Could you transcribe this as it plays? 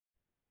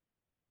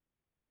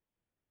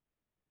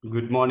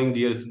Good morning,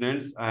 dear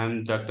students. I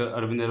am Dr.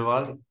 Arvind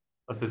Arwal,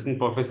 Assistant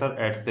Professor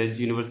at Sedge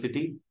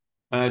University.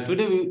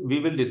 Today,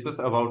 we will discuss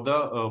about the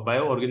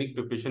bioorganic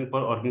preparation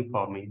for organic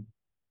farming.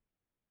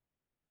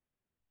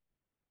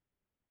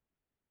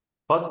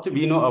 First,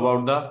 we know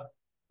about the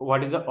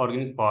what is the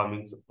organic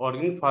farming. So,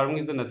 organic farming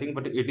is nothing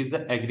but it is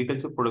the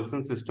agriculture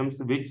production systems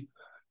which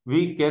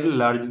we can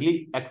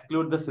largely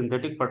exclude the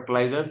synthetic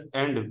fertilizers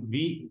and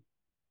we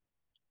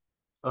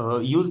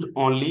used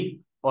only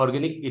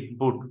organic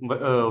input.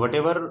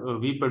 Whatever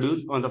we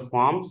produce on the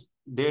farms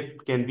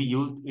that can be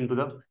used into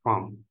the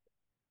farm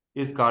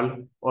is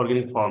called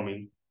organic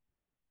farming.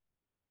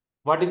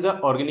 What is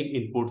the organic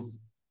inputs?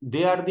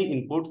 They are the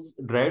inputs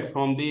derived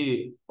from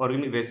the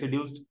organic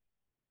residues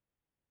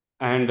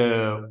and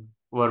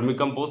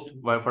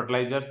vermicompost,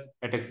 biofertilizers,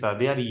 etc.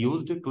 They are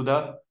used to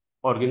the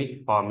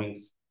organic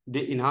farmings.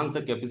 They enhance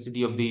the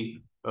capacity of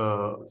the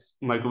uh,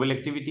 microbial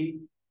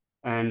activity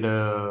and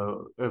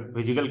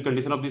physical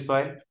condition of the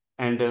soil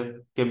and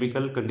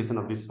chemical condition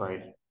of the soil.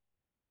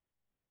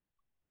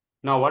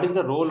 Now, what is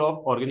the role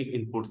of organic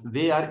inputs?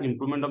 They are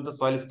improvement of the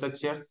soil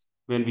structures.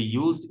 When we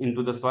used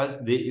into the soils,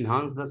 they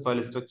enhance the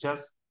soil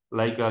structures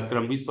like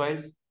crumbly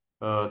soils.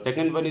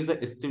 Second one is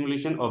the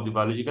stimulation of the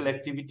biological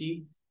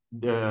activity.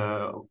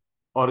 The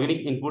organic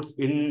inputs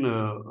in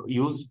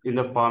used in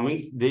the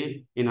farmings,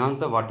 they enhance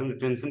the water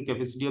retention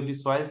capacity of the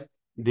soils.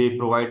 They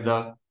provide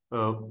the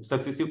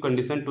successive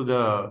condition to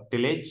the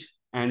tillage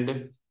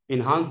and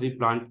enhance the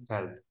plant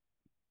health.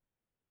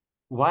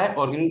 Why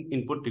organic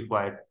input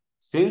required?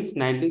 Since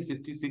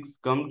 1966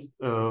 comes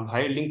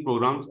high-yielding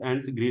programs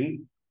and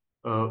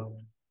uh,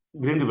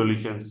 green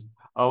revolutions,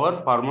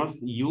 our farmers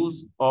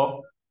use of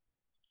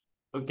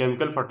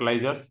chemical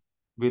fertilizers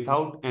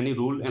without any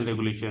rule and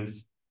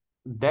regulations.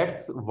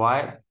 That's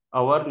why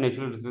our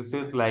natural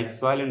resources like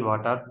soil and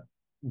water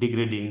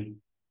degrading.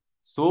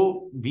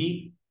 So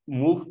we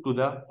move to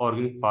the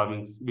organic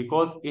farmings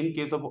because in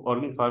case of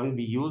organic farming,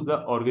 we use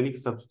the organic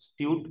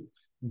substitute.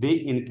 They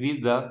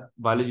increase the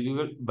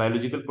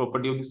biological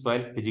property of the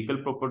soil, physical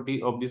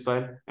property of the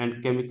soil,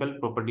 and chemical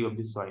property of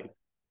the soil.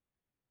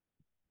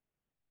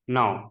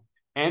 Now,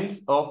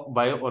 aims of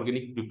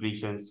bioorganic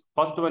preparations.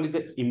 First one is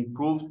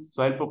improve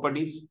soil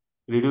properties,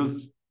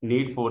 reduce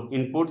need for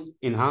inputs,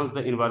 enhance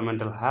the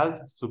environmental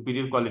health,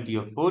 superior quality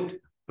of food.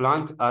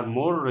 Plants are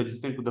more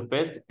resistant to the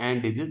pest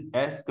and disease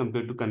as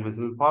compared to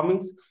conventional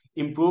farmings,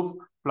 improve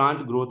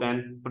plant growth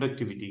and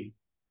productivity.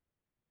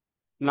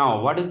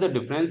 Now, what is the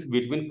difference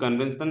between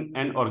conventional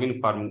and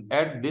organic farming?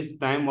 At this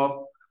time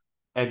of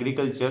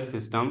agriculture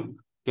system,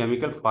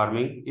 chemical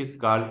farming is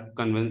called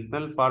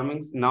conventional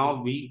farmings. Now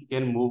we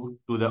can move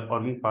to the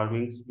organic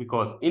farmings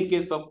because in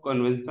case of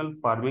conventional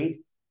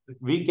farming,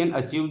 we can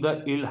achieve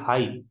the yield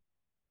high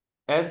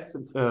as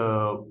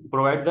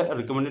provide the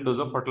recommended dose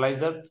of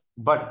fertilizer,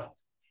 but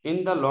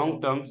in the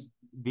long terms,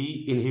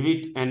 we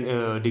inhibit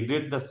and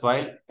degrade the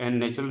soil and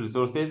natural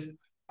resources.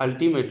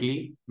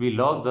 Ultimately, we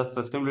lost the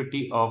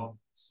sustainability of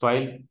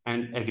soil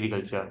and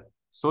agriculture.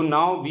 So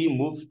now we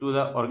move to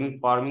the organic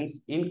farmings.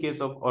 In case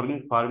of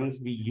organic farmings,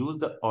 we use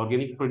the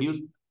organic produce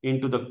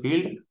into the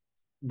field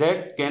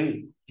that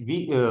can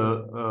be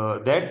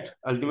that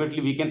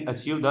ultimately we can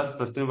achieve the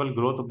sustainable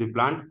growth of the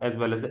plant as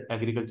well as the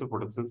agriculture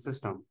production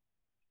system.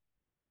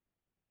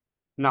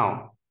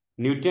 Now,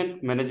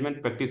 nutrient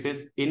management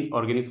practices in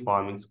organic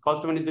farming.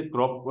 First one is the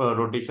crop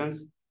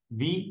rotations.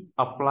 We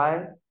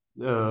apply,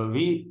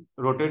 we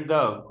rotate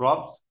the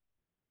crops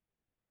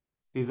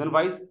season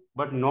wise,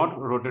 but not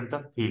rotate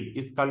the field.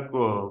 It's called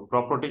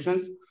crop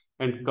rotations.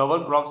 And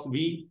cover crops,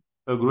 we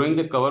growing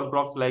the cover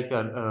crops like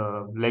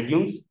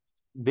legumes.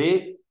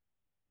 They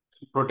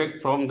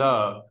protect from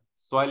the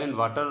soil and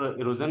water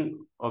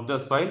erosion of the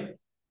soil.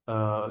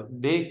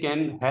 They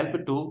can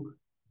help to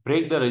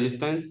break the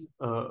resistance,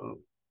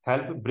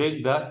 help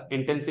break the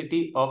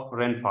intensity of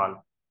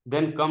rainfall.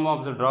 Then come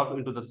of the drop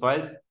into the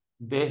soils.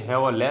 They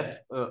have a less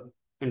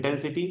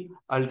intensity.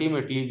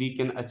 Ultimately, we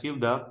can achieve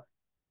the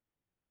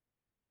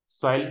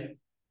soil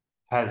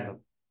health.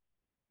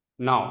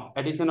 Now,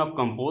 addition of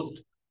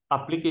compost,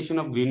 application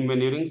of green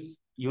manurings.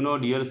 You know,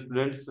 dear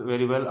students,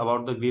 very well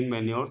about the green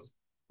manures.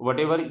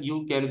 Whatever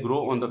you can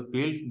grow on the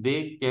fields,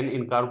 they can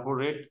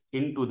incorporate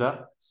into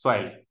the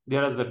soil.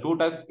 There are the two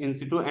types, in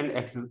situ and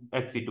ex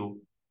situ.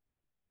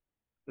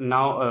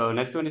 Now,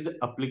 next one is the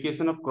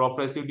application of crop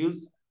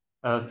residues,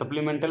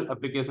 supplemental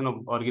application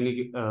of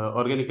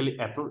organically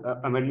approved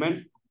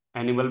amendments,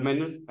 animal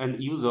manures,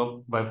 and use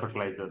of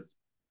biofertilizers.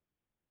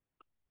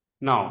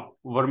 Now,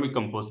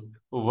 vermicompost.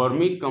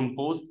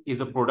 Vermicompost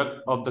is a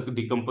product of the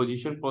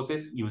decomposition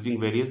process using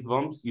various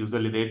worms,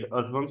 usually red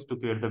earthworms, to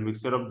create the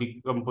mixture of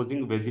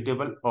decomposing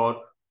vegetable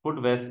or food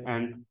waste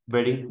and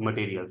bedding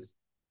materials.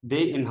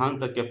 They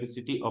enhance the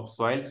capacity of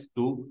soils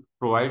to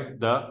provide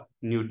the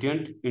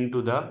nutrient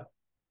into the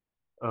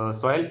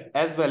soil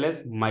as well as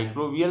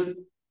microbial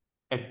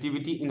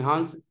activity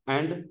enhance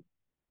and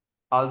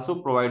also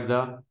provide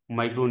the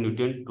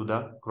micronutrient to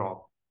the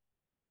crop.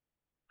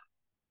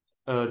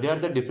 There are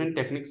the different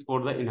techniques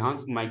for the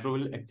enhanced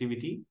microbial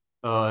activity.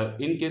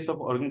 In case of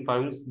organic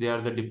farmings, there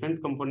are the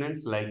different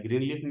components like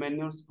green leaf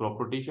manures, crop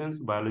rotations,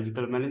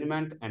 biological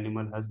management,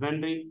 animal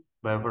husbandry,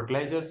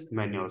 biofertilizers,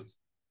 manures.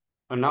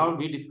 Now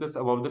we discuss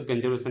about the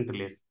conservation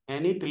tillage.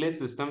 Any tillage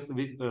systems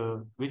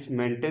which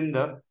maintain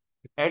the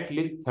at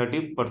least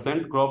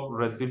 30% crop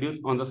residues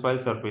on the soil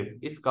surface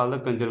is called the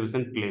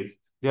conservation tillage.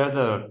 There are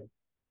the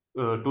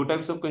two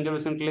types of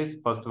conservation tillage.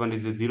 First one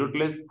is a zero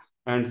tillage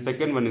and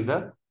second one is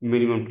a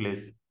minimum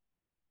tillage.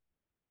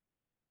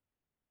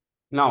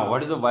 Now,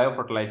 what is a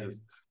biofertilizers?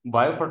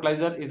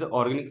 Biofertilizer is an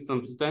organic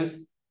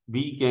substance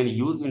we can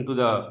use into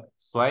the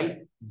soil.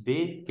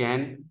 They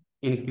can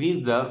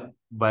increase the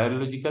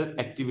biological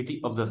activity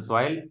of the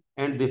soil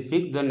and they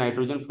fix the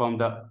nitrogen from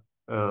the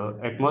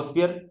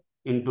atmosphere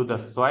into the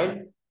soil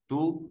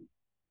to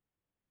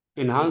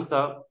enhance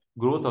the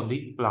growth of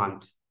the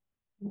plant.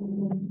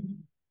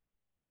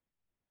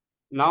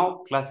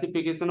 Now,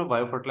 classification of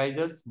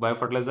biofertilizers.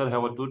 Biofertilizer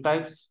have two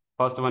types.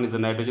 First one is a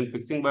nitrogen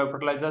fixing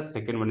biofertilizer.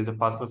 Second one is a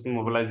phosphorus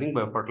mobilizing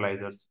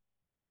biofertilizers.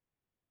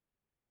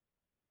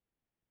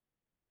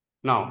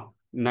 Now,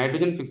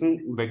 nitrogen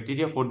fixing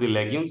bacteria for the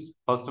legumes.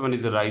 First one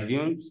is the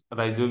rhizomes.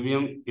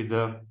 Rhizobium is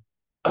a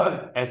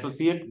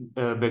associate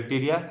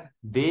bacteria.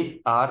 They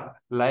are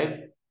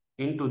live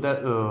into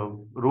the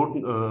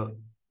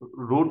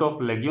root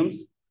of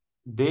legumes.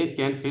 They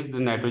can fix the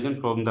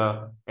nitrogen from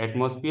the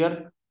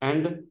atmosphere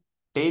and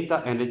take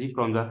the energy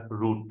from the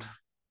root.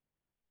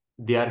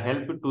 They are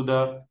helpful to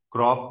the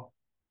crop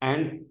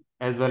and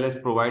as well as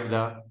provide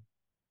the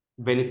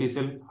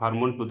beneficial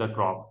hormone to the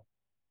crop.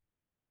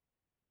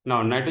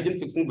 Now, nitrogen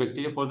fixing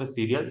bacteria for the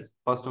cereals.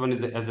 First one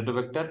is the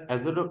azotobacter.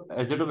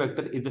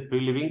 Azotobacter is a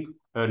free living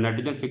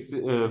nitrogen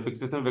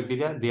fixation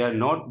bacteria. They are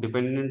not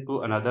dependent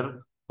to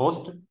another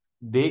host.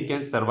 They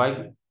can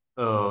survive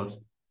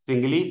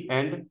singly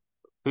and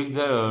fix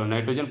the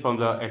nitrogen from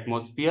the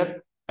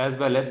atmosphere as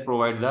well as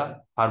provide the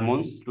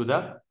hormones to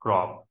the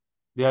crop.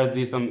 There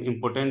are some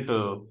important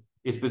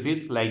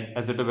species like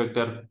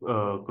Azotobacter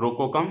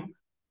crococum,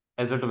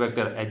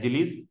 Azotobacter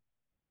agilis,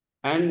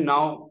 and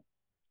now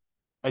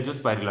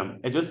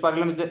Azospirillum.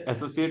 Azospirillum is an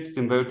associate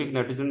symbiotic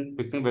nitrogen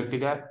fixing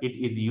bacteria. It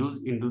is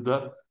used into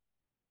the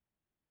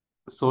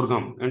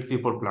sorghum and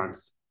C4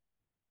 plants.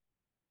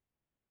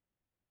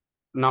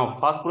 Now,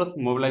 phosphorus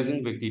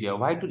mobilizing bacteria.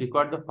 Why to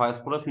record the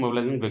phosphorus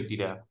mobilizing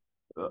bacteria?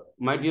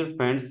 My dear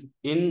friends,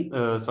 in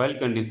soil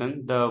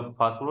condition, the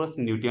phosphorus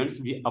nutrients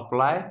we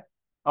apply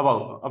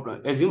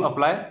assume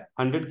apply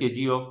 100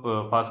 kg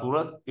of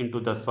phosphorus into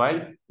the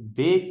soil.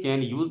 They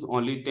can use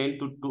only 10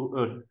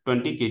 to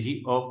 20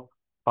 kg of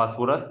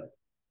phosphorus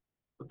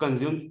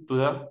consumed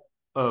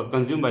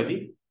by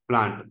the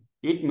plant.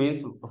 It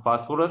means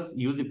phosphorus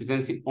use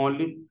efficiency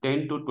only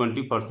 10 to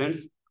 20%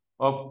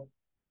 of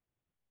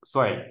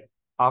soil.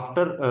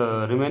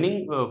 After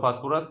remaining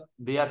phosphorus,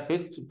 they are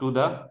fixed to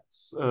the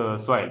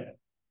soil.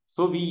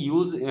 So we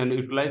use and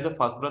utilize the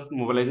phosphorus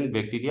mobilizing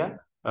bacteria.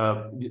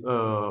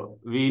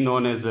 We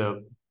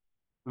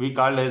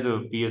call as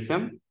a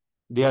PSM.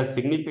 They are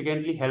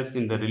significantly helps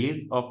in the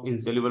release of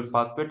insoluble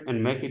phosphate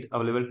and make it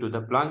available to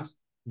the plants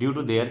due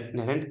to their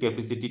inherent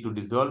capacity to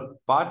dissolve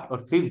part or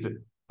fixed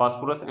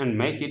phosphorus and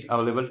make it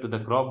available to the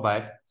crop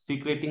by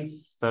secreting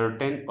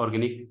certain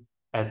organic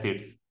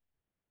acids.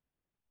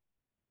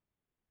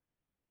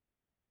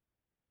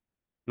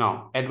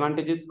 Now,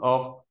 advantages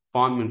of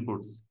farm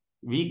inputs.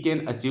 We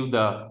can achieve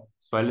the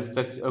soil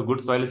structure,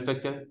 good soil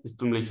structure,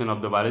 stimulation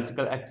of the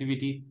biological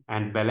activity,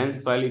 and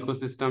balanced soil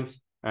ecosystems,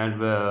 and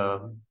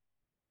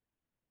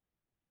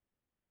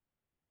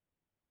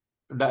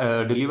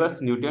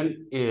delivers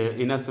nutrient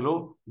in a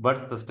slow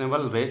but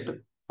sustainable rate,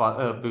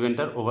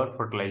 preventer over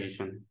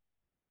fertilization.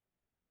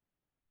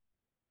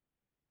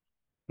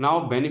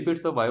 Now,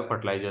 benefits of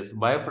biofertilizers.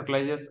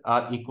 Biofertilizers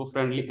are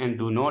eco-friendly and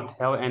do not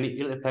have any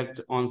ill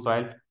effect on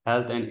soil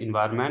health and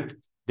environment.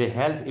 They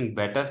help in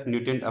better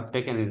nutrient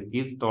uptake and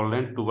increase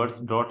tolerance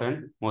towards drought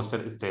and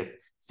moisture stress.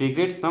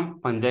 Secrete some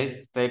fungi,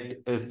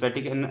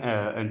 static and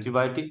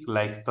antibiotics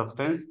like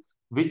substance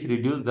which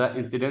reduce the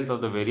incidence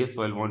of the various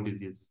soil-borne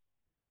diseases.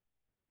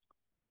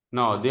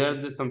 Now, there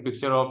is some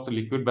picture of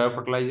liquid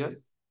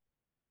biofertilizers.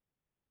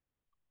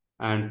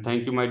 And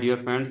thank you, my dear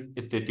friends.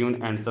 Stay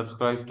tuned and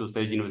subscribe to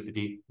Sage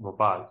University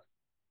Bhopal.